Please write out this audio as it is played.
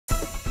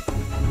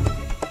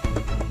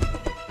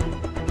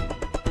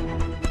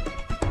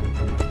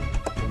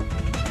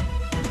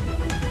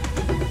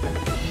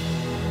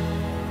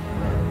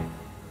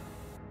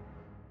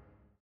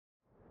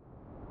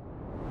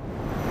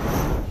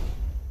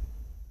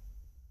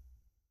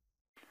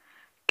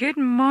Good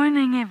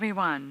morning,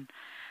 everyone,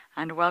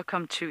 and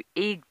welcome to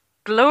a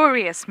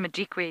glorious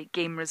Madikwe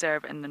Game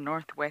Reserve in the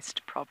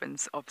northwest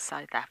province of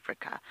South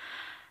Africa.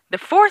 The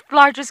fourth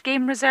largest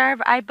game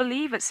reserve, I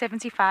believe, at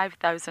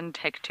 75,000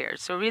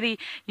 hectares. So really,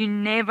 you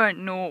never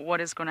know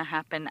what is going to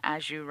happen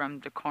as you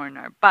round the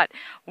corner. But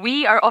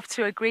we are off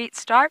to a great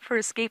start for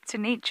Escape to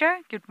Nature.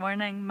 Good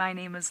morning, my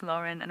name is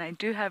Lauren, and I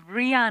do have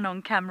Rian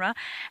on camera.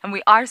 And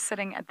we are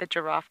sitting at the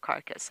giraffe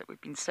carcass that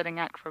we've been sitting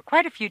at for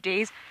quite a few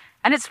days,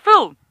 and it's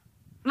full.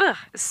 Ugh,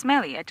 it's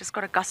smelly. I just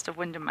got a gust of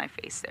wind in my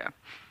face there.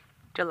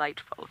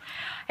 Delightful.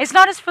 It's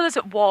not as full as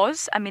it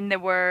was. I mean, there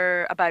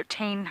were about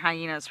 10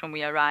 hyenas when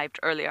we arrived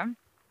earlier.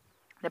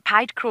 The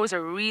pied crows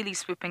are really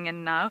swooping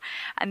in now,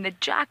 and the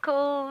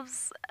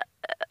jackals,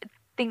 I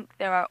think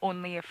there are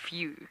only a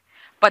few.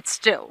 But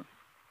still,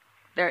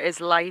 there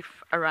is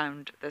life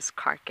around this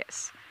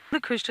carcass.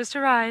 Look who's just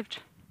arrived.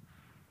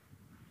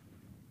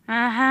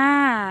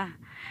 Aha!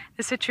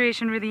 The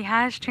situation really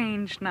has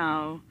changed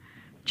now.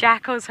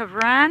 Jackals have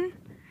ran.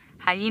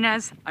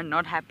 Hyenas are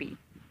not happy.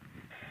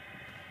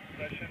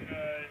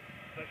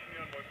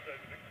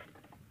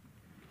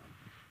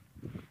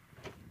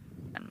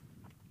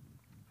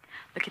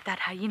 Look at that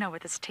hyena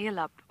with its tail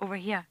up over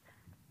here.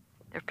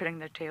 They're putting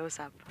their tails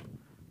up.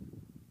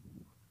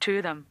 Two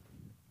of them.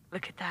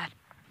 Look at that.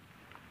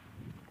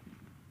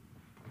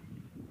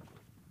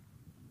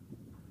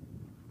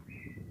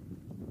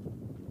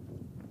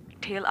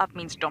 Tail up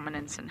means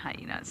dominance in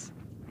hyenas.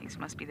 These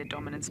must be the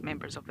dominance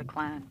members of the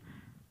clan.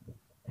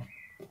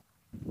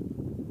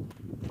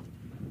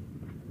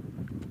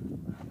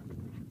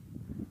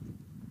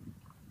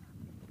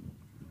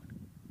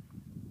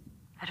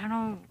 I don't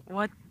know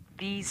what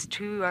these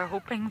two are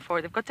hoping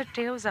for. They've got their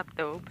tails up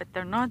though, but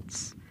they're not...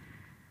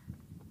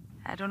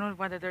 I don't know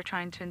whether they're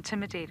trying to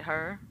intimidate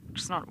her,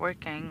 which is not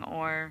working,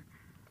 or...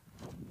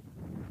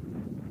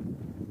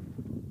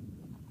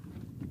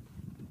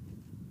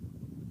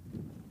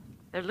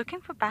 They're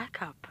looking for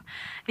backup.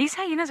 These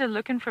hyenas are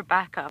looking for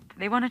backup.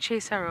 They want to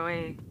chase her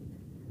away.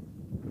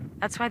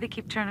 That's why they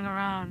keep turning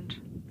around.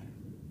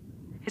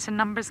 It's a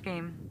numbers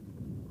game.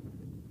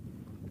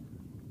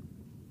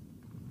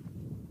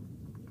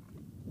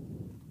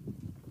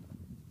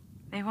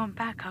 They want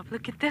backup.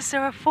 Look at this,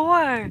 there are 4! Oh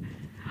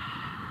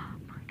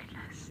my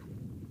goodness.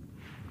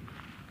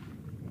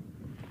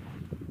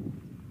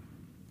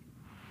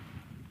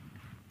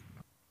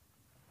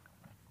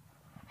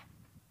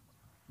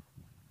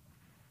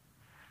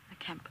 I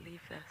can't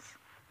believe this.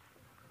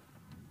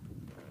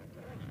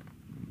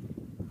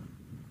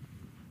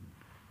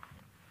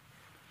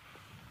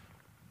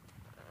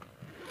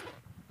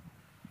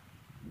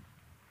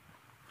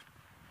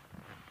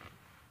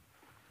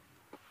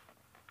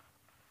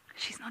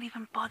 She's not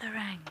even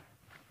bothering.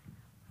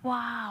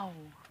 Wow.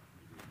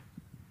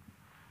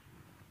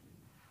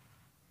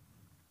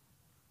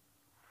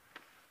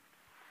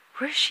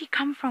 Where's she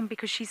come from?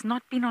 Because she's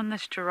not been on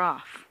this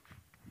giraffe.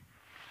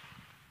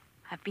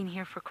 I've been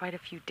here for quite a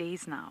few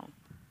days now.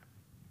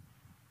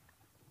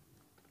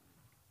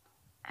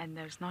 And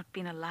there's not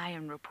been a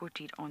lion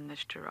reported on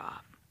this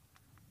giraffe.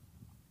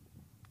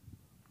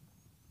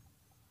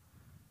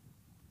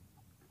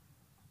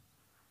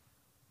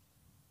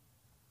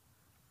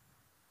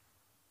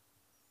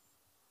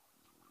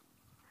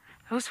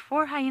 Those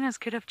 4 hyenas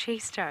could have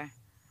chased her.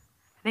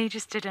 They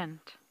just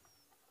didn't.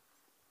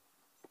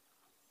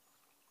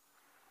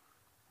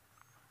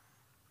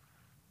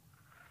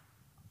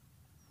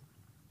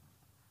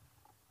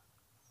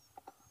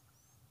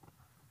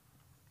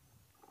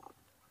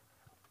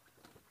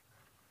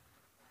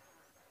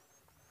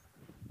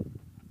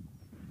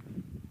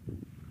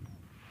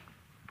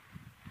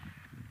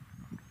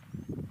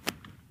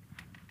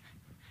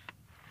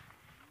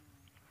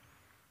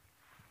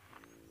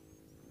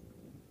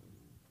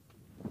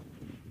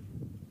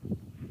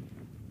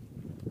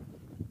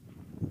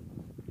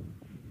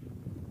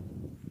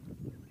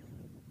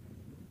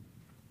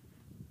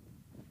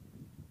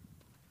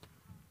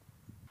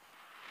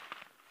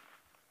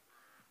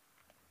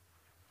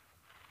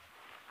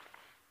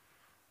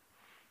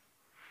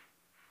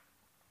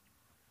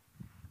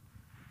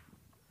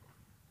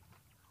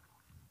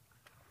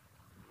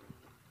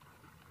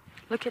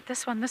 Look at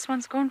this one. This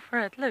one's going for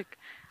it. Look.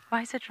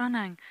 Why is it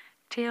running?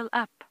 Tail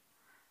up.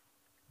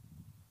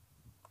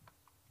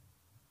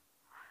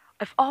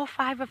 If all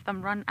 5 of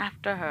them run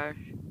after her,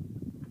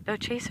 they'll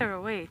chase her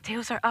away.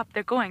 Tails are up.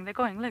 They're going.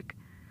 Look.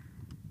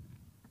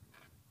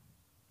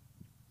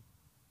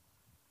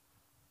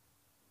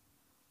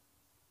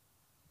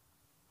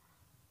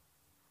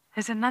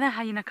 There's another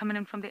hyena coming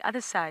in from the other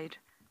side.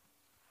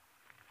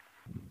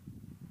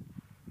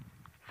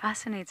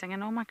 Fascinating.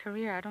 In all my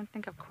career, I don't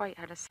think I've quite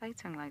had a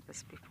sighting like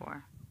this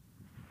before.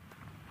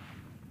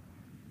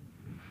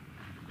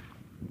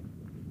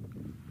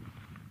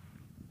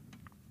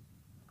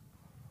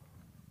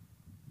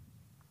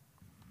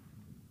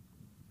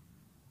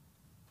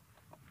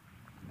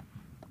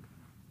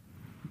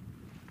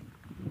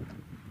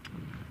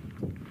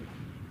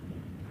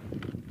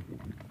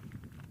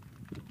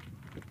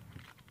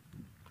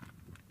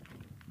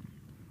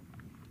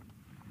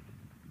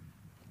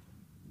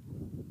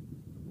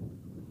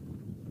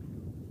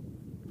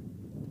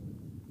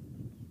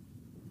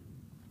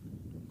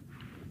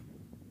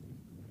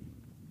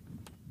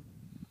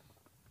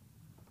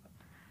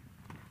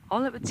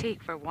 All it would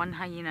take for one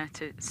hyena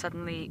to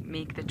suddenly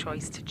make the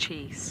choice to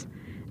chase,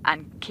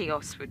 and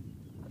chaos would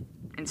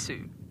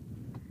ensue.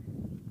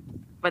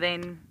 But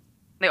then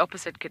the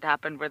opposite could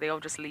happen, where they all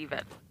just leave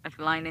it. If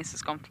the lioness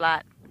has gone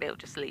flat, they'll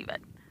just leave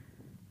it.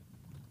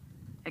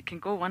 It can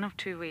go one of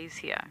two ways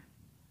here.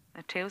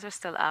 The tails are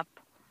still up.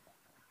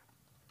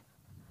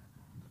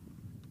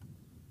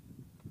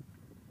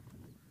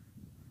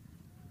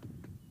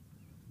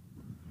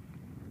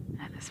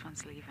 And this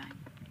one's leaving.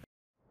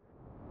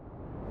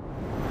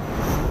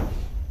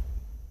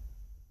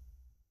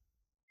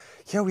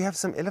 Here we have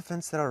some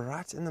elephants that are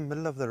right in the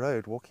middle of the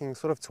road, walking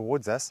sort of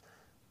towards us,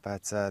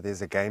 but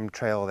there's a game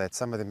trail that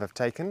some of them have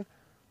taken.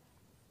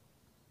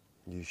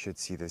 You should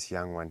see this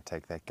young one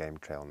take that game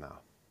trail now.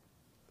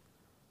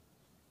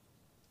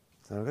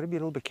 So we've got to be a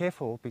little bit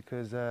careful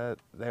because they're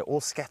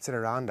all scattered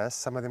around us.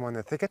 Some of them are in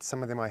the thicket,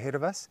 some of them are ahead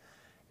of us,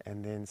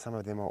 and then some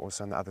of them are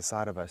also on the other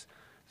side of us.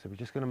 So we're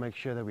just going to make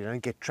sure that we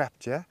don't get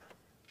trapped here,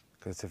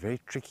 because it's a very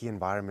tricky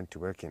environment to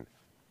work in.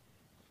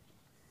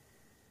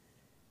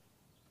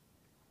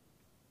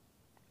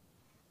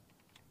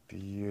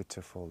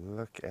 Beautiful,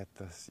 look at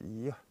this.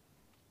 Yeah.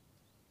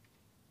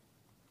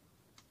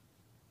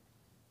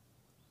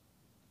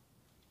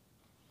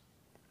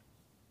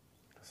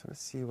 So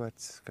let's see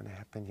what's going to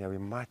happen here. We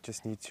might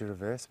just need to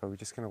reverse, but we're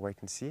just going to wait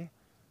and see.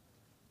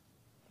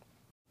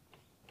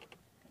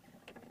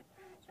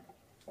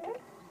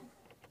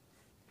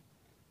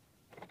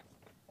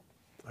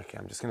 Okay,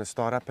 I'm just going to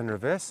start up and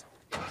reverse.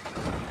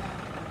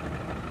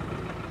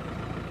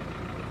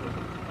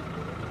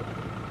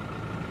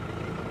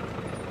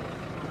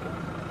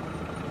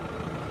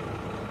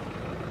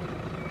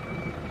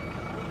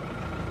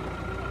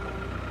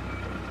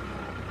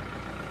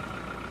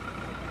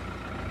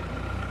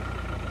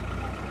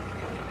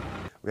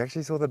 We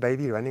actually saw the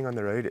baby running on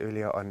the road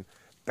earlier on,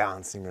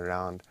 bouncing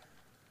around,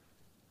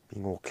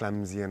 being all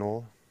clumsy and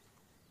all.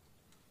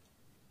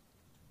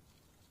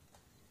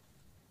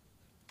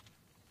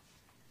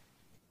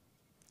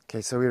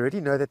 Okay, so we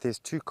already know that there's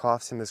two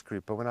calves in this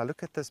group, but when I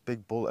look at this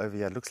big bull over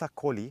here, it looks like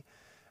Collie.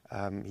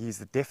 He's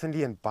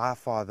definitely and by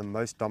far the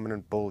most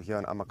dominant bull here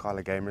on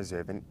Amakhala Game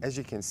Reserve, and as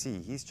you can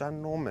see, he's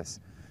ginormous.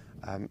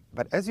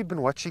 But as we've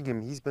been watching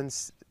him, he's been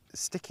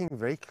sticking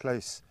very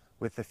close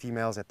with the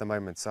females at the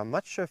moment, so I'm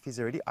not sure if he's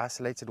already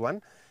isolated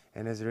one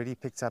and has already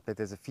picked up that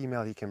there's a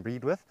female he can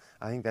breed with.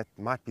 I think that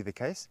might be the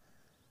case.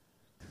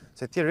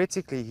 So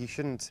theoretically, he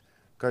shouldn't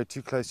go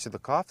too close to the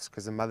calves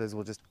because the mothers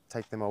will just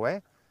take them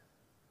away.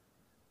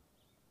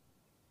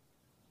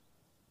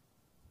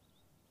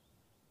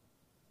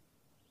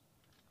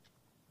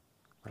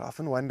 But I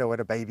often wonder what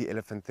a baby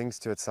elephant thinks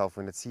to itself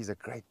when it sees a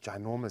great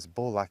ginormous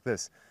bull like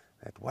this,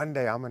 that one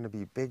day I'm going to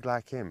be big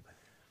like him.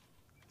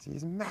 So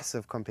he's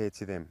massive compared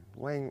to them,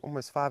 weighing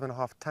almost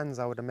 5.5 tons,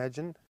 I would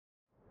imagine.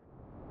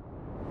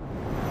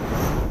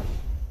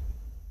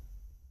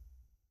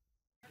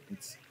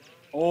 It's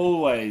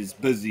always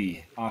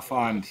busy, I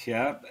find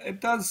here.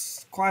 It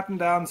does quieten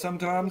down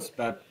sometimes,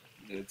 but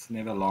it's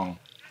never long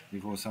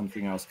before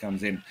something else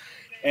comes in.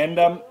 And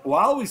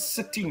while we're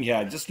sitting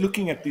here, just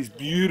looking at these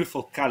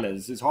beautiful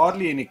colors, there's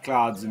hardly any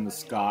clouds in the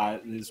sky.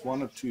 There's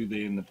one or two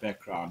there in the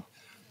background.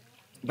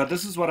 But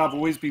this is what I've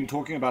always been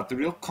talking about, the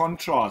real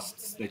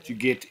contrasts that you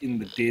get in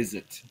the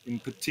desert in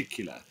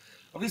particular.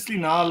 Obviously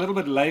now a little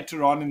bit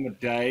later on in the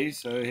day,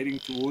 so heading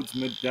towards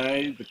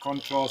midday, the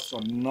contrasts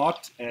are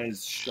not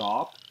as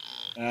sharp.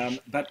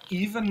 But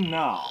even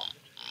now,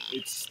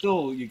 it's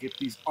still, you get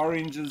these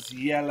oranges,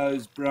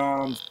 yellows,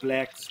 browns,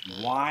 blacks,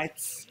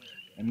 whites,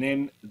 and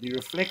then the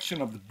reflection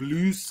of the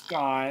blue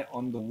sky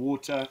on the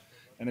water,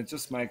 and it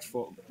just makes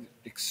for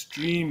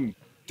extreme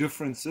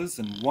differences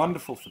and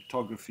wonderful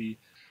photography.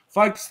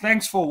 Folks,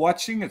 thanks for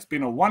watching. It's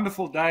been a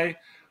wonderful day.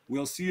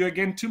 We'll see you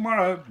again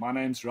tomorrow. My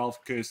name's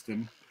Ralph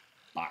Kirsten.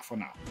 Bye for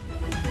now.